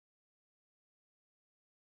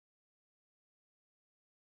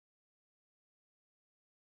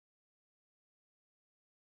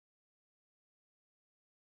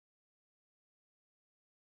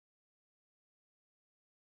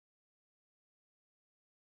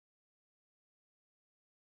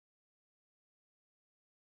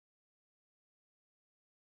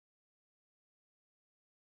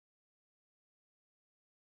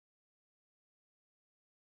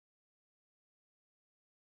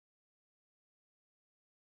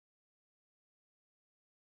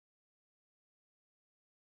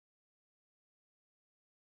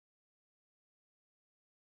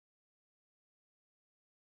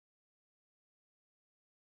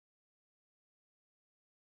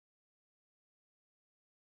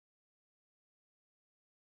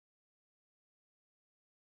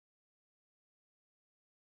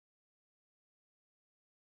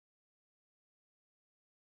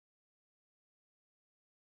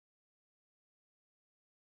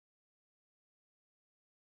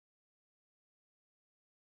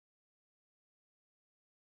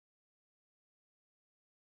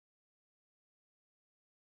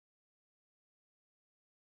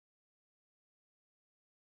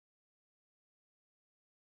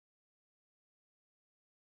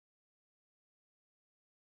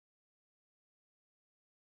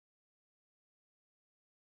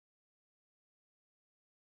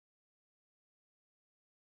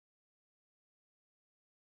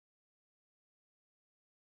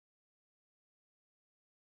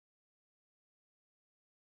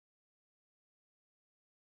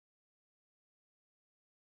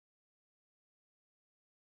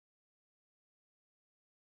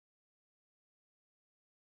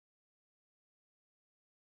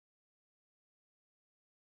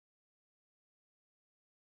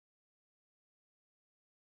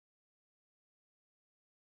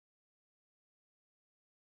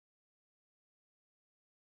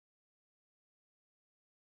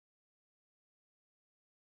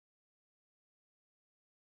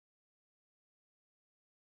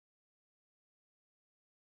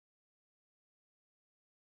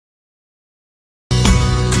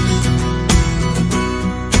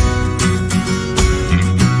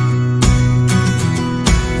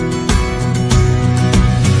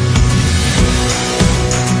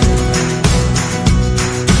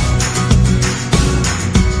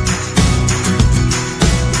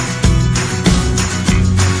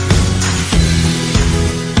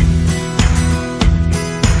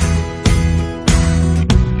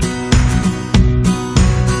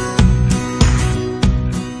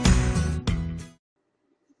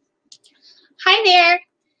Hi there!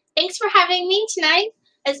 Thanks for having me tonight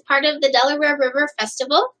as part of the Delaware River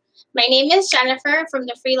Festival. My name is Jennifer from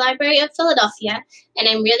the Free Library of Philadelphia, and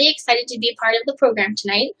I'm really excited to be part of the program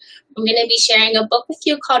tonight. I'm going to be sharing a book with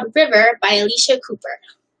you called River by Elisha Cooper.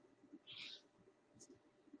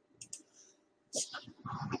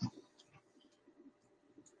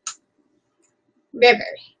 River,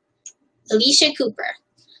 Elisha Cooper.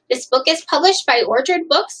 This book is published by Orchard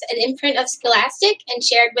Books, an imprint of Scholastic, and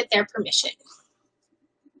shared with their permission.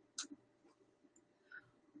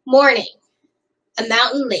 Morning, a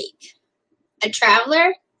mountain lake, a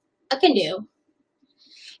traveler, a canoe.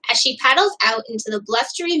 As she paddles out into the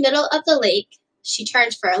blustery middle of the lake, she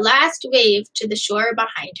turns for a last wave to the shore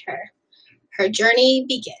behind her. Her journey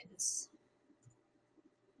begins.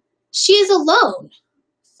 She is alone,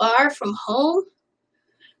 far from home.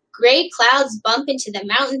 Gray clouds bump into the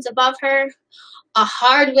mountains above her. A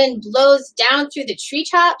hard wind blows down through the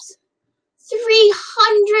treetops.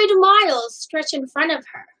 300 miles stretch in front of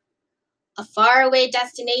her. A faraway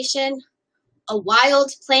destination, a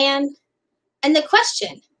wild plan, and the question,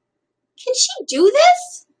 can she do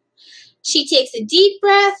this? She takes a deep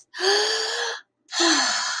breath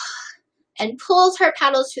and pulls her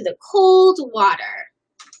paddles through the cold water.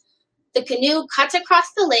 The canoe cuts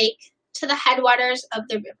across the lake to the headwaters of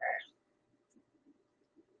the river.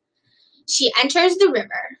 She enters the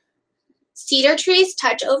river. Cedar trees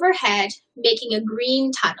touch overhead, making a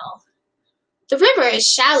green tunnel. The river is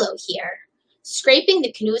shallow here, scraping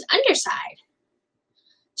the canoe's underside.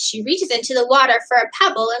 She reaches into the water for a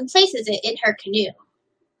pebble and places it in her canoe.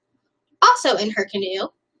 Also in her canoe,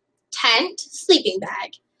 tent, sleeping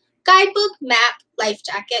bag, guidebook, map, life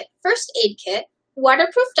jacket, first aid kit,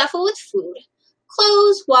 waterproof duffel with food,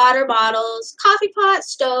 clothes, water bottles, coffee pot,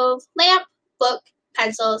 stove, lamp, book,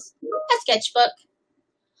 pencils, a sketchbook.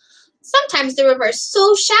 Sometimes the river is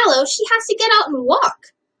so shallow she has to get out and walk,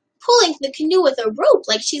 pulling the canoe with a rope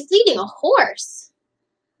like she's leading a horse.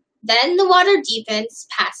 Then the water deepens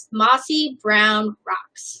past mossy brown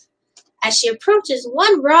rocks. As she approaches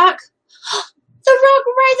one rock, the rock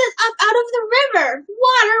rises up out of the river,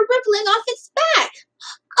 water rippling off its back.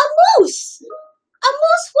 A moose! A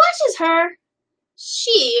moose watches her.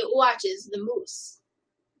 She watches the moose.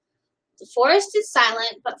 The forest is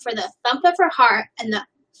silent but for the thump of her heart and the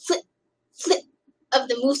flip, flip of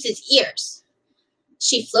the moose's ears.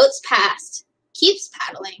 She floats past, keeps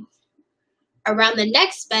paddling. Around the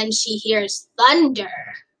next bend, she hears thunder.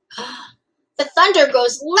 The thunder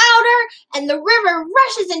grows louder, and the river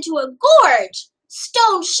rushes into a gorge.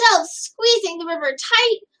 Stone shelves squeezing the river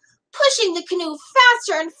tight, pushing the canoe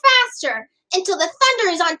faster and faster until the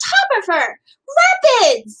thunder is on top of her.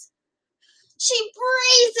 Rapids! She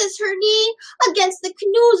braces her knee against the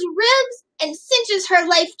canoe's ribs and cinches her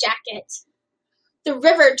life jacket. The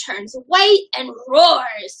river turns white and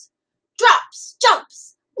roars, drops,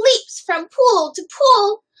 jumps, leaps from pool to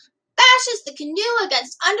pool, bashes the canoe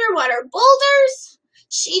against underwater boulders.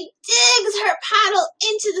 She digs her paddle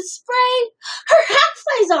into the spray. Her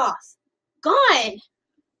hat flies off. Gone.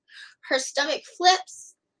 Her stomach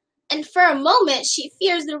flips, and for a moment she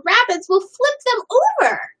fears the rapids will flip them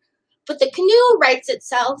over. But the canoe rights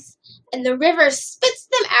itself, and the river spits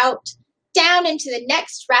them out down into the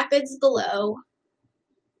next rapids below.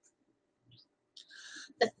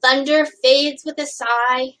 The thunder fades with a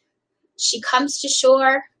sigh. She comes to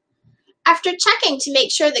shore. After checking to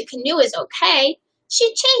make sure the canoe is okay,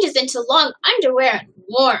 she changes into long underwear and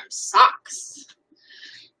warm socks.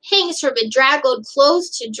 Hangs her bedraggled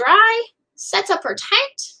clothes to dry, sets up her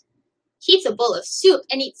tent, heats a bowl of soup,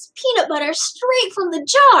 and eats peanut butter straight from the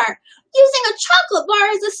jar, using a chocolate bar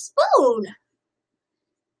as a spoon.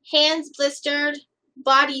 Hands blistered,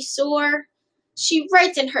 body sore, she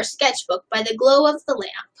writes in her sketchbook by the glow of the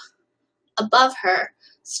lamp. Above her,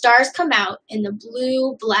 stars come out in the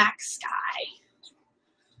blue-black sky.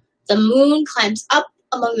 The moon climbs up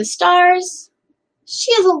among the stars.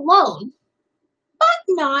 She is alone, but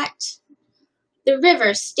not. The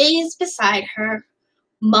river stays beside her,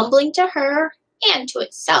 mumbling to her and to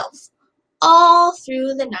itself all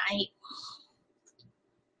through the night.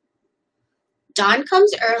 Dawn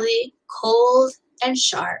comes early, cold and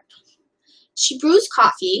sharp. She brews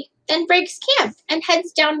coffee, then breaks camp and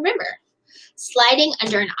heads downriver, sliding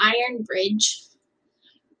under an iron bridge.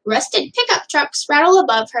 Rusted pickup trucks rattle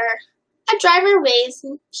above her. A driver waves,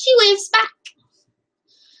 and she waves back.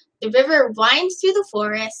 The river winds through the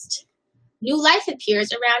forest. New life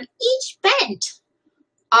appears around each bend.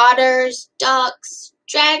 Otters, ducks,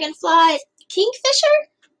 dragonflies, kingfisher.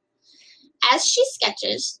 As she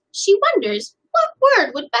sketches, she wonders what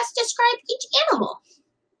word would best describe each animal.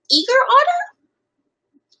 Eager otter?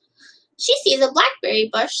 She sees a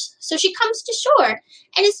blackberry bush, so she comes to shore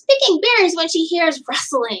and is picking berries when she hears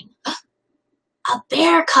rustling. A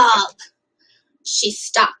bear cub! She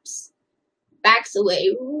stops, backs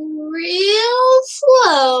away real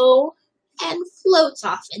slow, and floats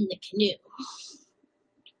off in the canoe.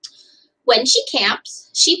 When she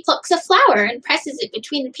camps, she plucks a flower and presses it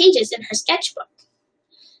between the pages in her sketchbook.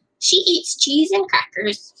 She eats cheese and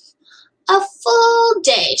crackers. A full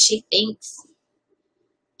day, she thinks.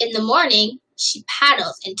 In the morning, she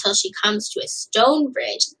paddles until she comes to a stone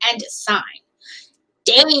bridge and a sign.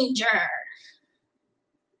 Danger!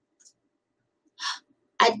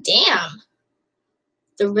 A dam.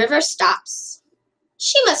 The river stops.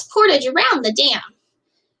 She must portage around the dam.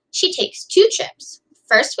 She takes 2 trips,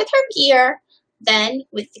 first with her gear, then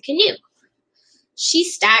with the canoe. She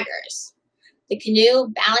staggers, the canoe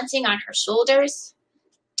balancing on her shoulders.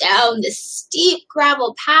 Down the steep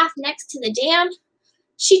gravel path next to the dam,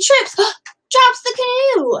 she trips, drops the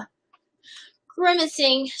canoe.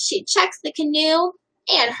 Grimacing, she checks the canoe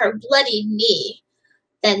and her bloodied knee,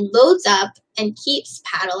 then loads up and keeps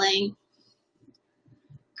paddling.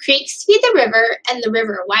 Creeks feed the river and the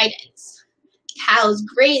river widens. Cows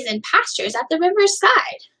graze in pastures at the river's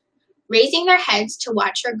side, raising their heads to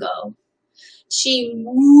watch her go. She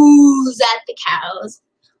moos at the cows.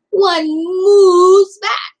 One moves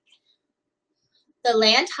back. The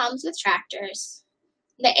land hums with tractors.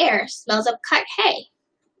 The air smells of cut hay.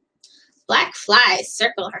 Black flies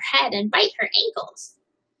circle her head and bite her ankles.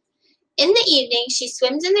 In the evening, she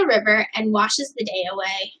swims in the river and washes the day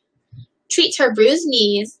away, treats her bruised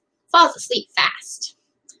knees, falls asleep fast.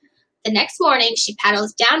 The next morning, she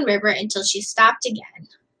paddles downriver until she's stopped again.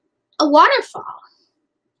 A waterfall.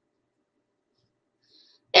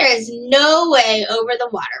 There is no way over the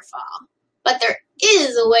waterfall, but there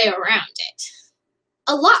is a way around it.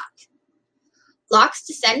 A lock. Locks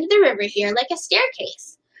descend the river here like a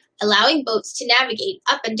staircase, allowing boats to navigate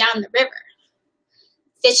up and down the river.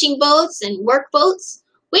 Fishing boats and work boats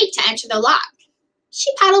wait to enter the lock.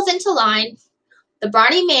 She paddles into line. The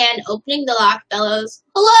brawny man opening the lock bellows,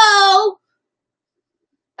 "Hello!"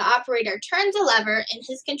 The operator turns a lever in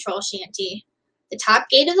his control shanty. The top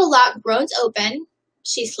gate of the lock groans open.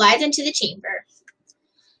 She slides into the chamber.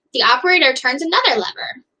 The operator turns another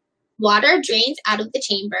lever. Water drains out of the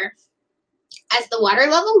chamber. As the water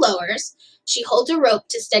level lowers, she holds a rope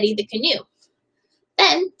to steady the canoe.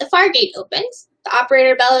 Then the far gate opens. The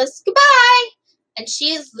operator bellows, "Goodbye!" and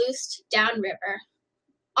she is loosed downriver.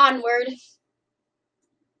 Onward.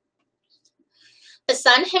 The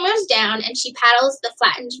sun hammers down and she paddles the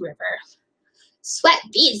flattened river. Sweat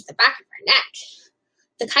beads the back of her neck.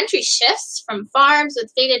 The country shifts from farms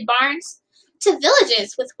with faded barns to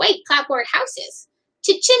villages with white clapboard houses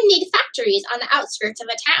to chimneyed factories on the outskirts of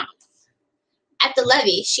a town. At the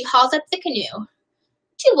levee, she hauls up the canoe.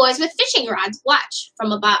 2 boys with fishing rods watch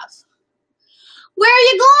from above. "Where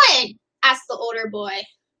are you going?" asks the older boy.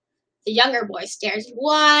 The younger boy stares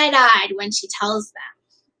wide-eyed when she tells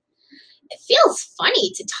them. It feels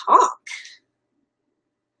funny to talk.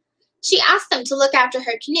 She asks them to look after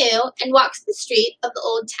her canoe and walks the street of the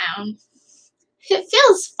old town. It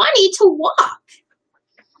feels funny to walk.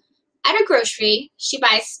 At a grocery, she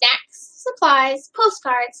buys snacks, supplies,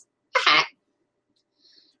 postcards, a hat.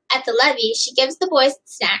 At the levee, she gives the boys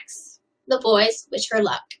snacks. The boys wish her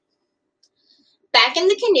luck. Back in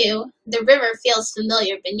the canoe, the river feels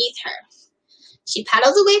familiar beneath her. She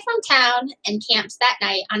paddles away from town and camps that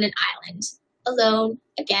night on an island, alone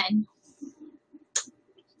again.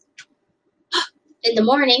 In the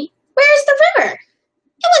morning, where is the river?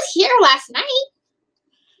 It was here last night.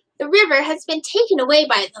 The river has been taken away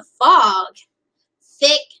by the fog.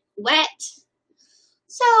 Thick, wet.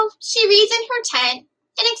 So she reads in her tent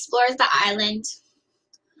and explores the island.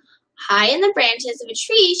 High in the branches of a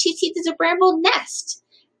tree, she sees a bramble nest,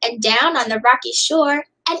 and down on the rocky shore,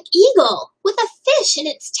 an eagle with a fish in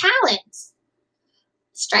its talons.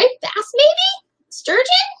 Striped bass, maybe? Sturgeon?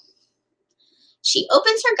 She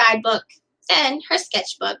opens her guidebook, then her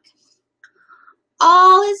sketchbook.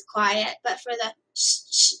 All is quiet but for the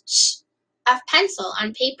sh of pencil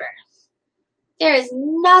on paper. There is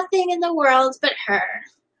nothing in the world but her.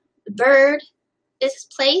 The bird, this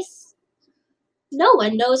place. No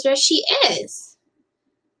one knows where she is.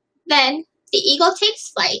 Then the eagle takes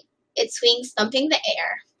flight, its wings thumping the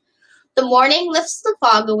air. The morning lifts the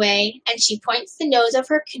fog away, and she points the nose of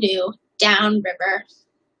her canoe downriver.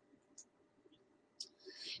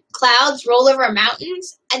 Clouds roll over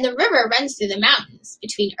mountains, and the river runs through the mountains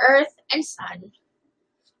between earth and sun.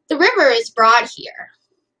 The river is broad here.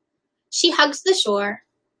 She hugs the shore.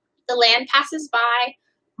 The land passes by,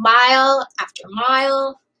 mile after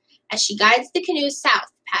mile, as she guides the canoe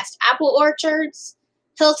south past apple orchards,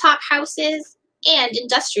 hilltop houses, and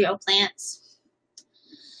industrial plants.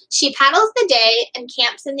 She paddles the day and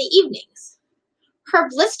camps in the evenings. Her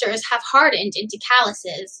blisters have hardened into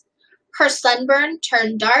calluses, her sunburn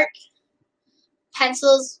turned dark,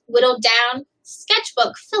 pencils whittled down,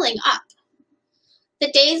 sketchbook filling up.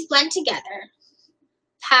 The days blend together,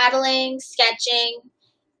 paddling, sketching,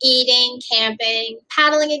 eating, camping,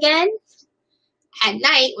 paddling again. At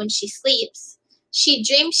night, when she sleeps, she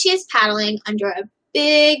dreams she is paddling under a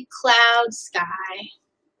big cloud sky.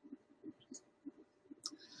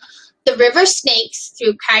 The river snakes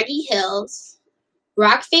through craggy hills.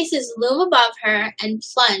 Rock faces loom above her and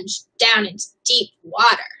plunge down into deep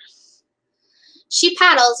water. She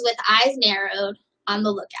paddles with eyes narrowed, on the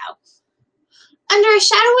lookout. Under a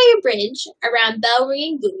shadowy bridge, around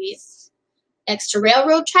bell-ringing buoys, next to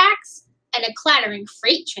railroad tracks and a clattering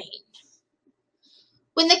freight train.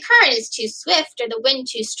 When the current is too swift or the wind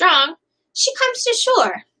too strong, she comes to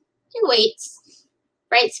shore and waits,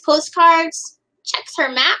 writes postcards, checks her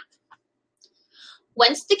map.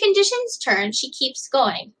 Once the conditions turn, she keeps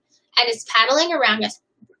going and is paddling around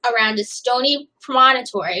a stony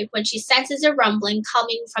promontory when she senses a rumbling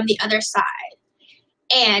coming from the other side,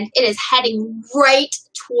 and it is heading right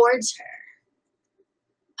towards her.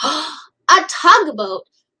 A tugboat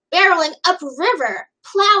barreling upriver,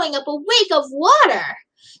 plowing up a wake of water.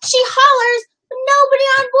 She hollers, but nobody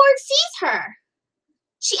on board sees her.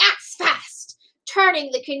 She acts fast,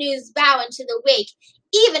 turning the canoe's bow into the wake,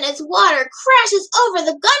 even as water crashes over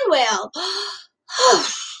the gunwale.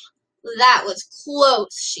 That was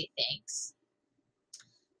close, she thinks.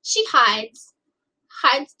 She lands,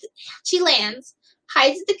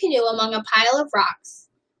 hides the canoe among a pile of rocks,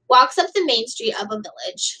 walks up the main street of a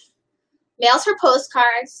village, mails her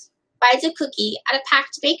postcards, buys a cookie at a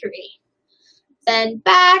packed bakery, then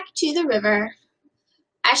back to the river.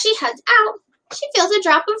 As she heads out, she feels a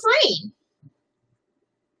drop of rain.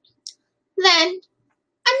 Then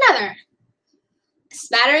another. A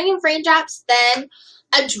smattering of raindrops, then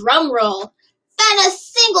a drum roll, then a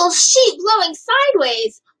single sheet blowing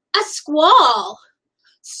sideways, a squall,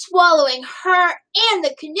 swallowing her and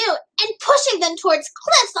the canoe and pushing them towards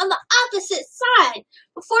cliffs on the opposite side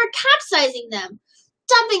before capsizing them,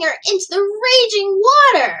 dumping her into the raging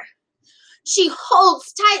water. She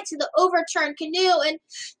holds tight to the overturned canoe and,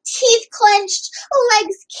 teeth clenched,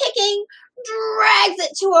 legs kicking, drags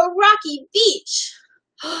it to a rocky beach.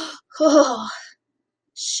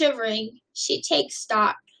 Shivering, she takes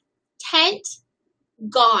stock. Tent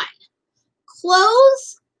gone.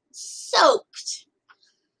 Clothes soaked.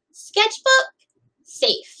 Sketchbook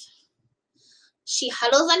safe. She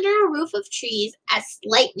huddles under a roof of trees as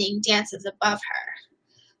lightning dances above her.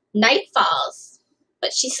 Night falls,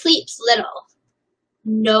 but she sleeps little.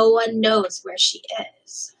 No one knows where she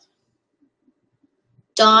is.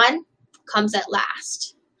 Dawn comes at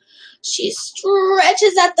last. She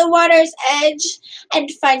stretches at the water's edge and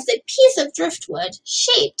finds a piece of driftwood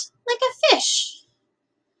shaped like a fish.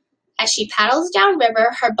 As she paddles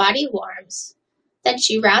downriver, her body warms. Then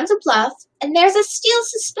she rounds a bluff, and there's a steel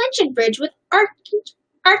suspension bridge with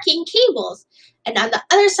arcing cables, and on the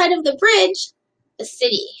other side of the bridge, the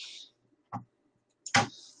city.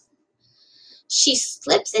 She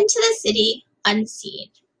slips into the city unseen.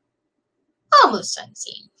 Almost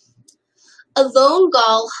unseen. A lone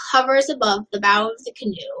gull hovers above the bow of the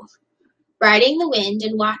canoe, riding the wind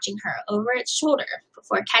and watching her over its shoulder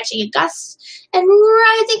before catching a gust and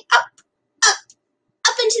rising up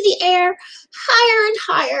into the air, higher and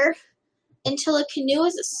higher, until a canoe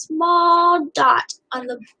is a small dot on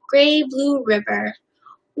the gray-blue river,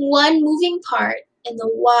 one moving part in the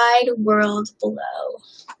wide world below.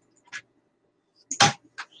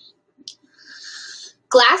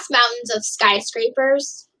 Glass mountains of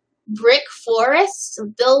skyscrapers, brick forests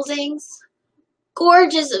of buildings,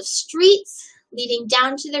 gorges of streets leading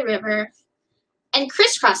down to the river, and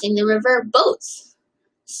crisscrossing the river boats,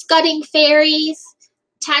 scudding ferries,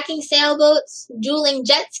 tacking sailboats, dueling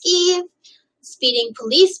jet skis, speeding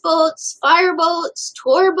police boats, fireboats,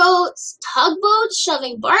 tour boats, tugboats,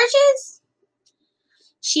 shoving barges.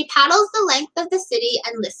 She paddles the length of the city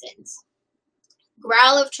and listens.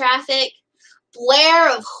 Growl of traffic,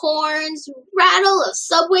 blare of horns, rattle of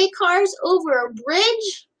subway cars over a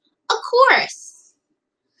bridge, a chorus.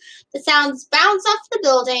 The sounds bounce off the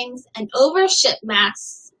buildings and over ship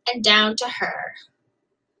masts and down to her.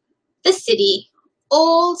 The city,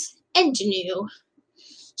 old and new.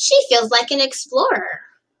 She feels like an explorer.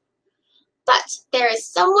 But there is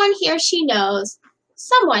someone here she knows,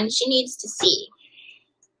 someone she needs to see.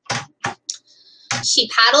 She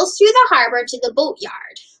paddles through the harbor to the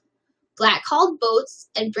boatyard. Black-hulled boats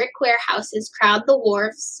and brick warehouses crowd the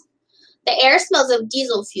wharves. The air smells of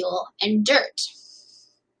diesel fuel and dirt.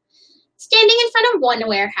 Standing in front of one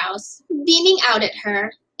warehouse, beaming out at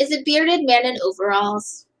her, is a bearded man in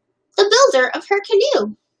overalls, the builder of her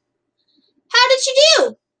canoe. "How did you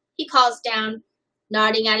do?" he calls down,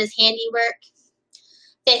 nodding at his handiwork.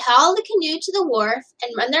 They haul the canoe to the wharf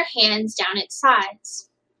and run their hands down its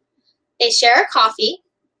sides. They share a coffee.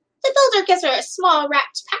 The builder gives her a small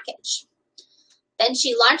wrapped package. Then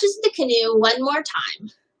she launches the canoe one more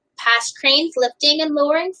time, past cranes lifting and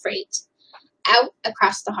lowering freight, out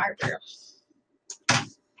across the harbor.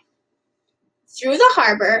 Through the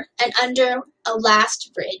harbor and under a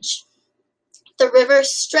last bridge. The river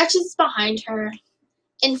stretches behind her.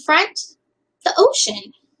 In front, the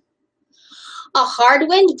ocean. A hard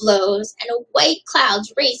wind blows and white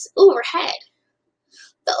clouds race overhead.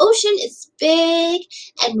 The ocean is big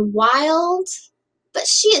and wild, but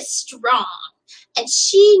she is strong, and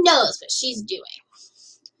she knows what she's doing.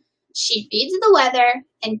 She feeds the weather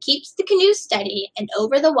and keeps the canoe steady, and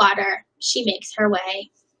over the water she makes her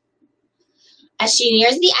way. As she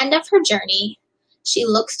nears the end of her journey, she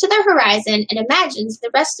looks to the horizon and imagines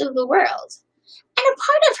the rest of the world, and a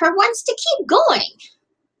part of her wants to keep going.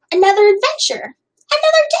 Another adventure,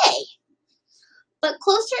 another day. But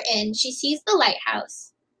closer in, she sees the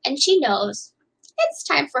lighthouse, and she knows it's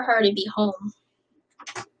time for her to be home.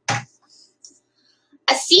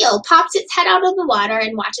 A seal pops its head out of the water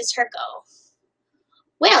and watches her go.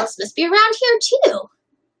 Whales must be around here too.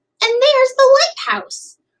 And there's the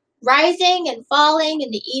lighthouse, rising and falling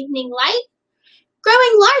in the evening light,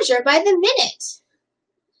 growing larger by the minute.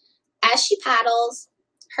 As she paddles,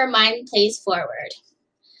 her mind plays forward.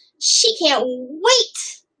 She can't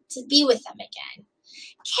wait to be with them again.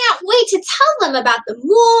 Can't wait to tell them about the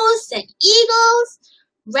moose and eagles,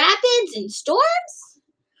 rapids and storms,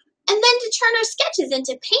 and then to turn her sketches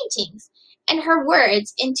into paintings and her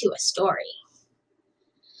words into a story.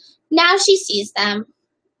 Now she sees them,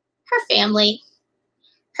 her family,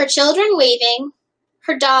 her children waving,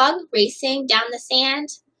 her dog racing down the sand.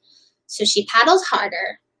 So she paddles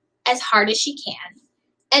harder, as hard as she can,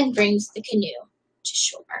 and brings the canoe to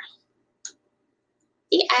shore.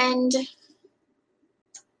 The end.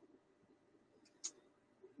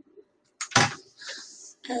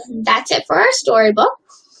 That's it for our storybook.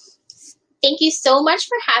 Thank you so much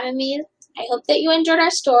for having me. I hope that you enjoyed our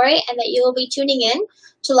story and that you will be tuning in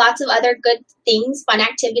to lots of other good things, fun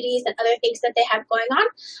activities, and other things that they have going on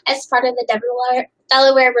as part of the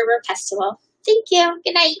Delaware River Festival. Thank you.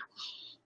 Good night.